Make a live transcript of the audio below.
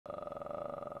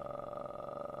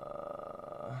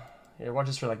Here, watch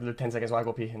this for like 10 seconds while I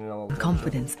go pee and then I'll...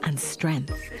 Confidence and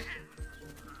strength.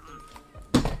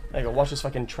 There you go, watch this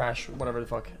fucking trash, whatever the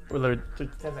fuck. We're literally 10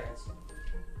 seconds.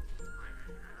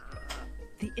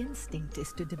 The instinct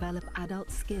is to develop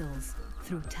adult skills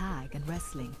through tag and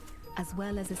wrestling, as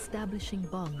well as establishing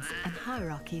bonds and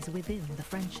hierarchies within the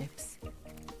friendships.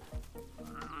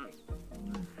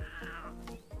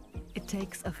 It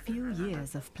takes a few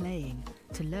years of playing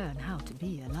to learn how to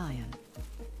be a lion.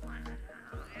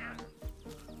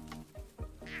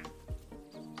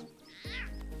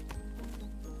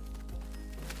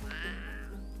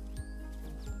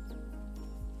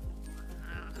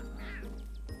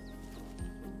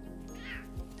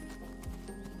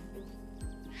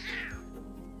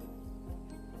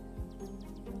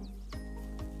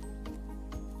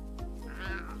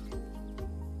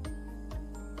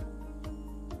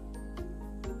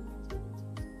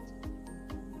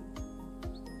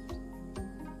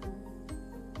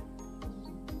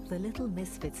 The little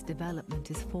misfit's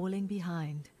development is falling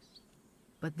behind.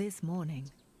 But this morning,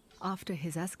 after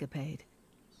his escapade,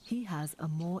 he has a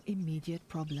more immediate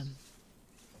problem.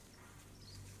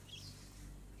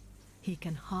 He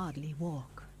can hardly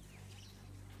walk.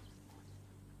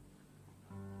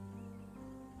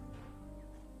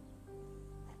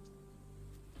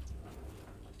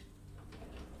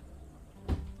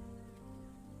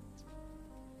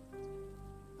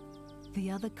 The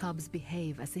other cubs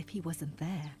behave as if he wasn't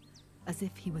there, as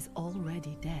if he was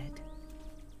already dead.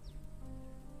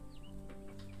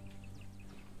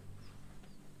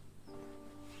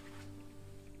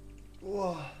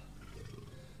 Whoa.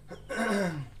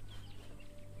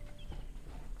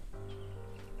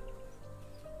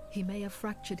 He may have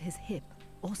fractured his hip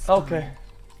or spine, Okay.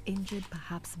 injured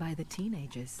perhaps by the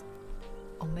teenagers.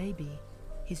 Or maybe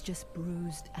he's just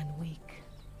bruised and weak.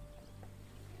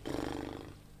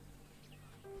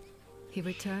 He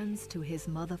returns to his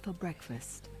mother for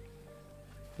breakfast.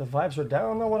 The vibes are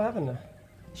down. No, what happened?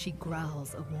 She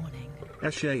growls a warning.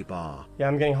 bar. Yeah,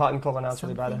 I'm getting hot and cold now. It's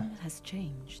really Something bad. has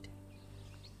changed.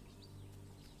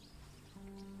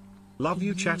 Love He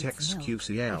you, chat needs milk if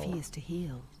he xQcl. is to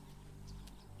heal.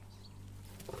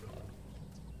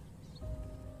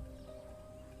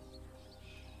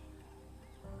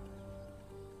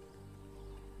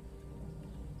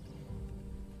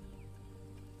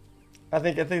 I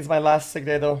think it's my last sick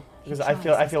day though, because I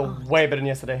tries his feel aunt. way better than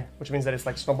yesterday, which means that it's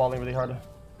like snowballing really hard.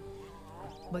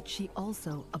 But she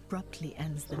also abruptly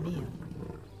ends the meal.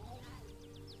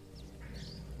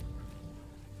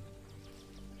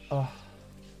 Oh,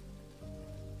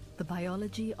 The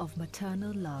biology of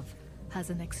maternal love has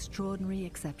an extraordinary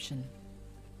exception.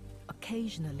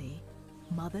 Occasionally,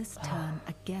 mothers turn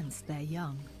against their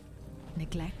young,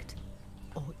 neglect,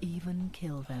 or even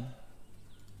kill them.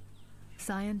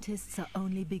 Scientists are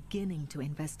only beginning to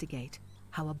investigate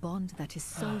how a bond that is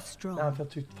so strong now I feel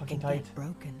too fucking can tight. get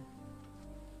broken.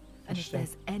 And if Interesting.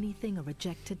 there's anything a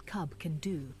rejected cub can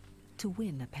do to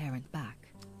win a parent back.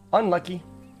 Unlucky.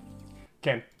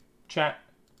 Okay, chat,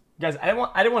 guys. I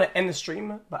didn't want to end the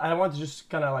stream, but I wanted to just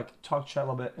kind of like talk chat a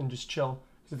little bit and just chill.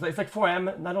 It's like 4 AM,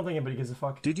 and I don't think anybody gives a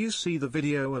fuck. Did you see the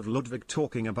video of Ludwig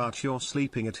talking about your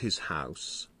sleeping at his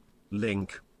house?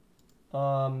 Link.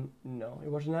 No,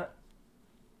 you watching that?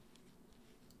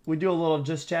 We do a little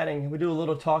just chatting. We do a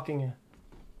little talking.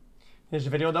 Here's the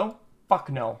video though. Fuck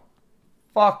no.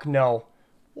 Fuck no.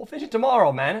 We'll finish it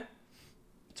tomorrow, man.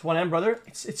 It's 1 AM, brother.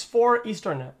 It's 4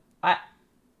 Eastern. I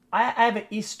have an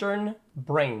Eastern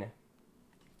brain.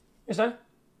 Yes, sir.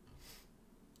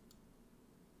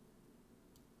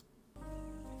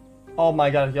 Oh my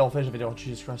god, yo, finish the video.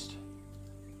 Jesus Christ.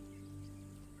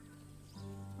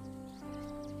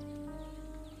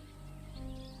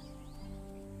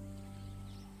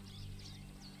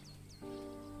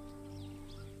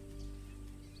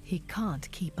 He can't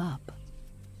keep up.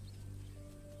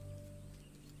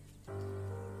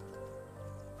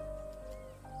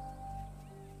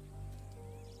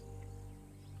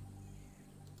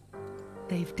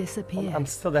 They've disappeared. I'm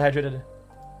still dehydrated.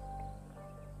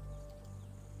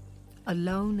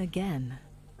 Alone again.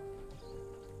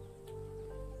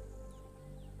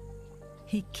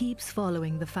 He keeps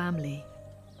following the family.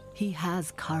 He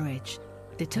has courage,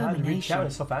 How did we determination. count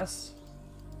it so fast?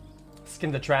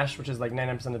 Skim the trash, which is like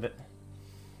 99% of it.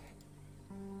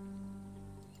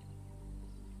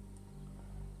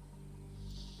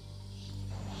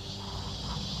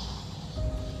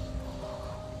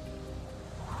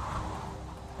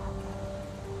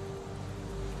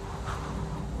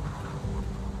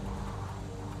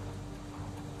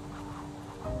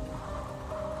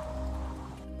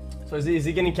 So is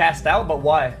he getting cast out? But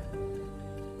why?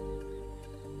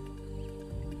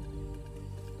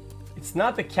 It's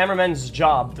not the cameraman's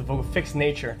job to fix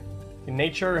nature.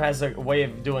 Nature has a way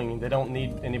of doing. They don't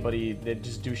need anybody. They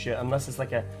just do shit unless it's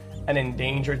like an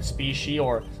endangered species,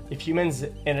 or if humans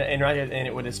interacted in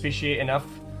it with a species enough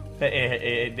that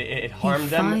it harmed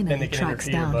them, then they can tracks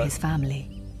interfere. down But his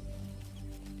family.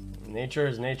 nature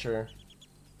is nature.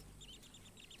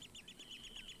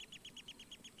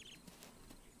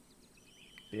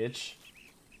 Bitch.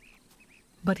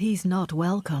 But he's not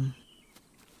welcome.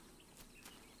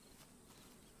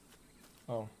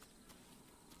 Oh.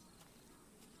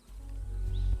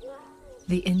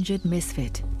 The injured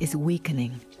misfit is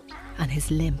weakening, and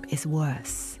his limp is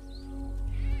worse.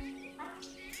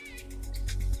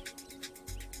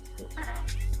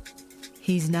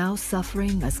 He's now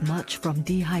suffering as much from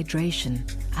dehydration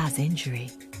as injury.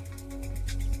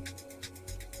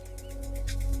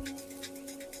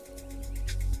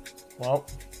 Well.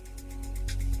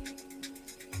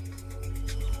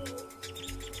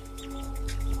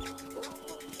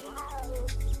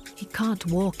 He can't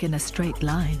walk in a straight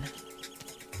line.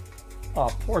 Oh,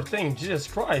 poor thing. Jesus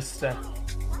Christ.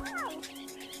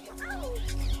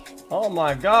 Oh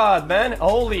my god, man.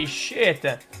 Holy shit.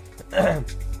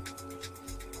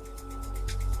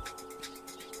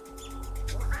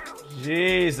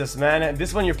 Jesus, man.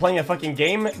 This one you're playing a fucking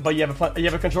game, but you have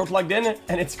a control plugged in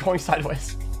and it's going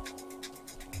sideways.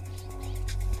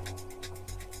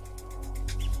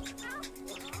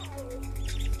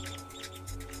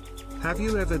 Have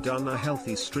you ever done a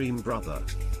healthy stream, brother?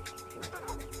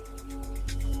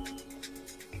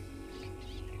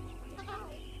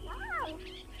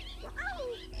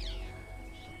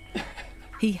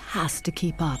 He has to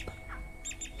keep up.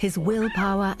 His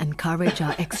willpower and courage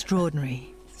are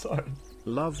extraordinary. Sorry.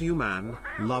 Love you, man.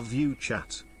 Love you,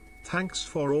 chat. Thanks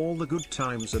for all the good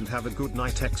times and have a good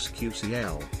night,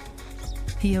 xQcl.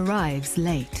 He arrives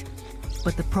late,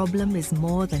 but the problem is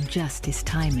more than just his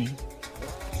timing.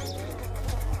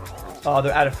 Oh,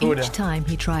 they're out of food. Each time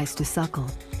he tries to suckle,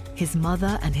 his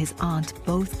mother and his aunt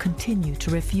both continue to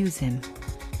refuse him.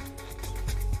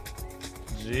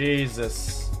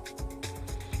 Jesus.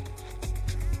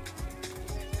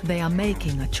 They are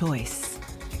making a choice.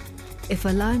 If a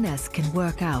lioness can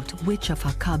work out which of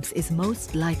her cubs is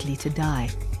most likely to die,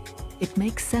 it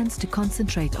makes sense to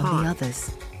concentrate on the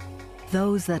others,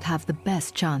 those that have the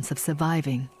best chance of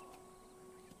surviving.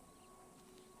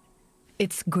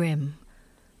 It's grim,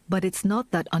 but it's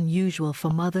not that unusual for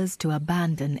mothers to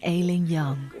abandon ailing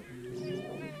young.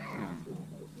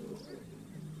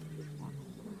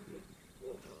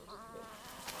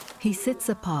 He sits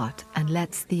apart and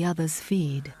lets the others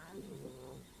feed.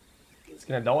 It's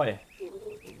gonna die.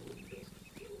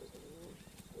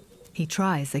 He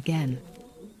tries again.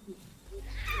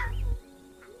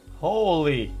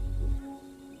 Holy.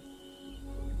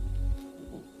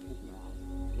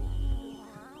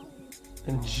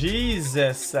 And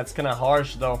Jesus, that's kind of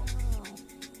harsh though.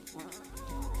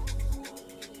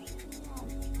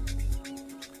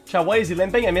 Chat, why is he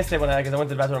limping? I missed it because I went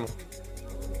to the bathroom.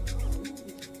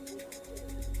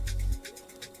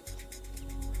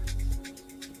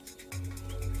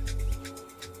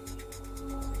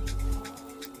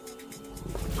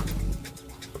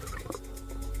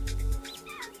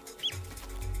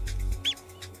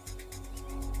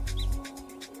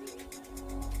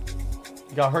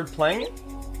 You got hurt playing it?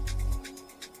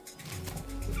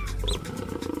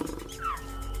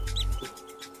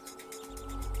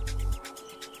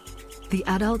 The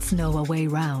adults know a way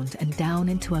round and down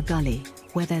into a gully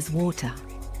where there's water.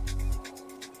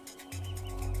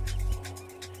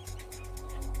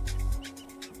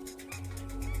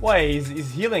 Why?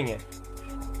 He's healing it.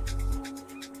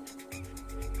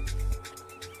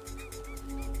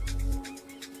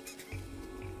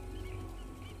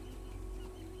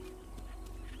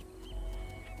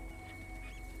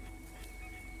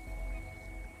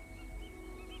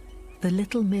 The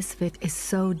little misfit is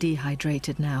so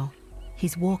dehydrated now,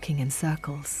 he's walking in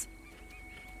circles.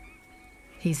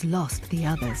 He's lost the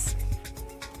others.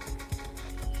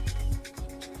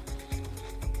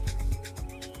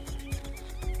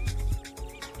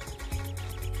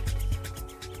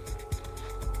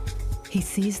 He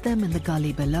sees them in the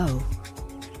gully below.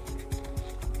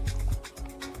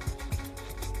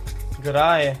 Good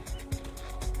eye.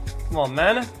 Come on,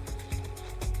 man.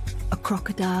 A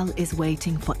crocodile is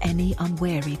waiting for any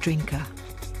unwary drinker.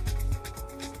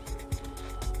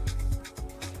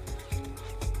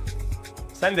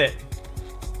 Send it.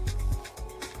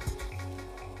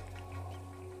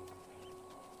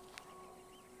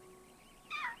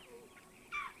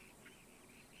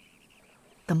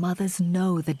 The mothers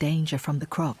know the danger from the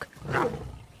croc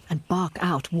and bark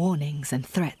out warnings and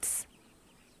threats.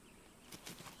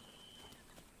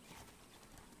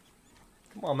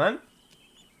 Come on, man.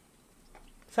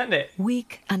 Send it.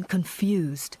 Weak and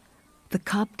confused, the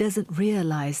cub doesn't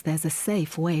realize there's a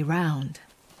safe way round.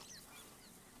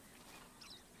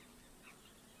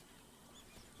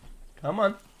 Come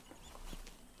on.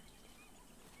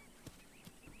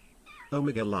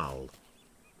 Omega lol.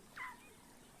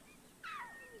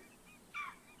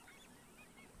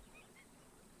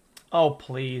 Oh,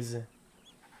 please.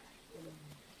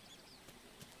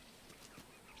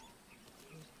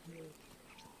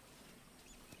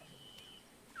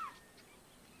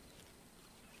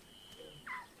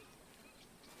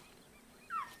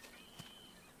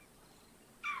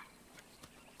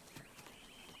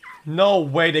 No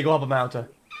way they go up a mountain.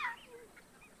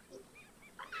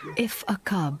 If a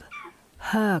cub,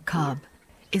 her cub,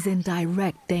 is in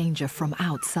direct danger from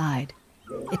outside,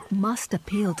 it must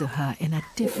appeal to her in a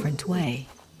different way.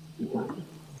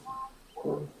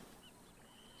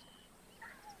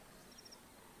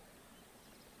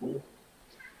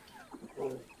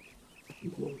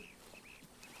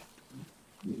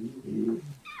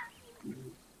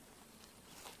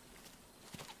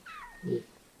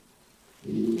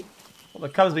 Well, the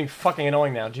cub's being fucking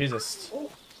annoying now, Jesus.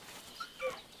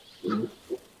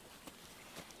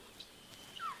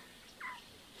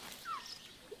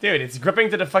 Dude, it's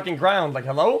gripping to the fucking ground, like,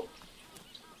 hello?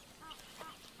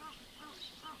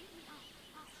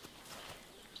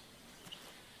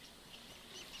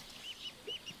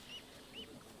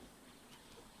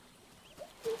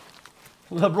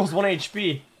 Little bro's 1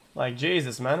 HP. Like,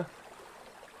 Jesus, man.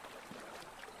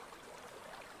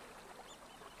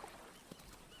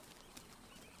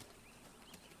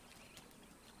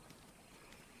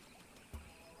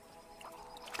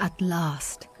 At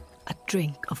last, a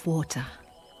drink of water.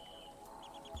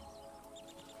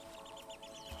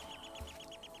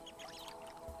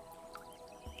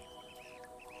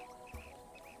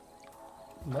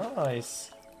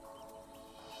 Nice.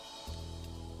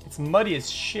 It's muddy as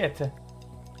shit.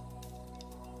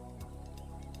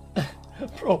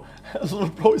 Bro, little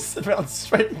bro is sitting around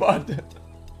straight mud.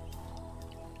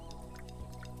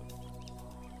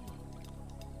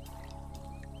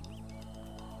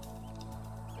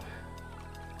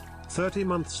 "30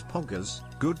 months Poggers,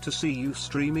 good to see you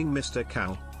streaming, Mr.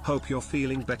 Cow. Hope you're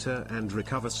feeling better and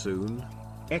recover soon.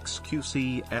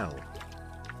 xQcl."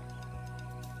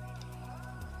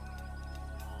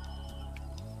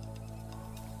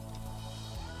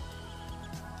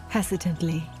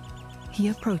 Hesitantly, he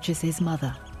approaches his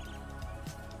mother.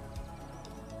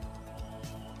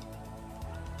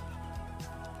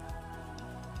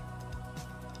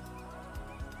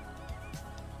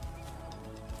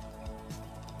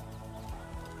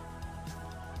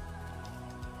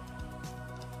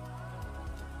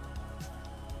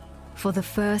 For the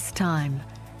first time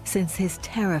since his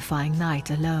terrifying night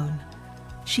alone,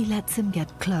 she lets him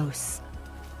get close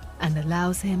and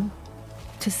allows him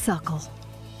to suckle.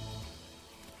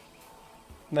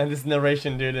 Man, this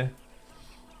narration, dude.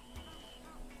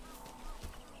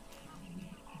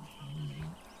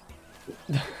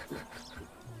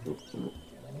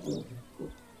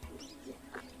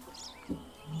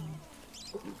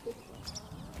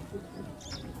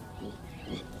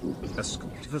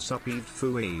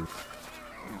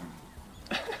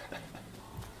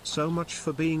 So much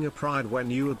for being a pride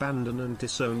when you abandon and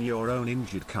disown your own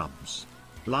injured cubs.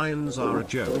 Lions are a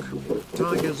joke.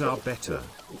 Tigers are better.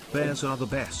 Bears are the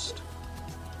best.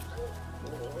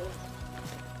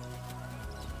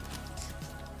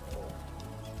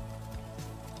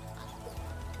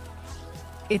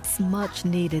 It's much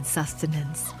needed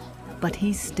sustenance, but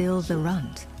he's still the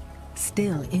runt,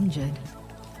 still injured,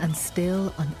 and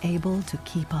still unable to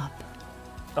keep up.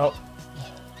 Oh.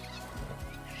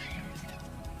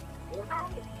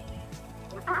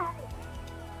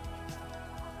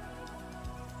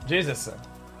 Jesus.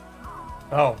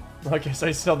 Oh, okay, so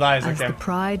he still dies, As okay. the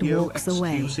pride Yo, walks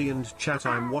away, xQc and chat,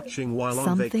 I'm watching while on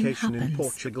something vacation in happens.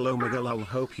 Portugal. Omega lol,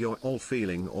 hope you're all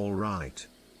feeling alright.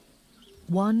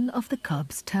 one of the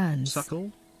cubs turns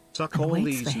Suckle? Suck and all waits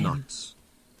these for him. nuts.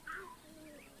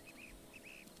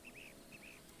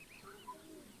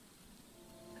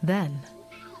 Then,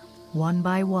 one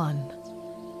by one,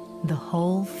 the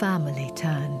whole family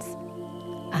turns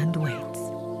and waits.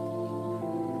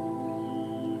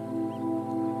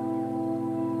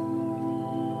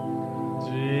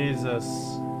 Jesus.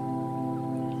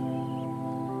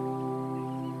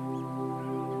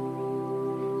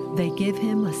 They give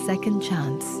him a second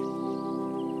chance.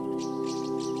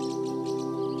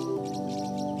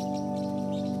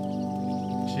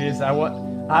 Jeez, I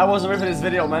wasn't ready for this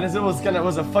video, man. This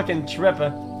was a fucking trip.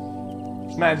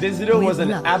 Man, this video With was an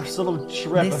luck, absolute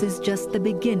trip. This is just the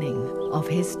beginning of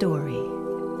his story.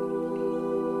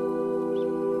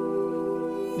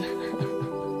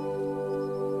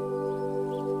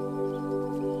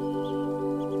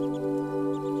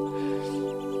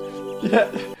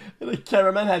 Yeah, the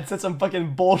cameraman had said some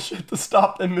fucking bullshit to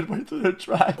stop them midway through their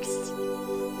tracks.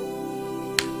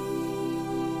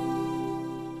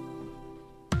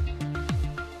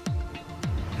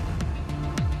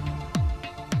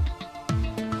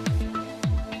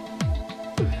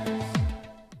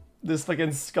 This fucking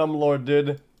scumlord,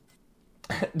 dude,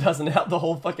 doesn't help the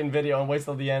whole fucking video and waits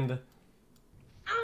till the end.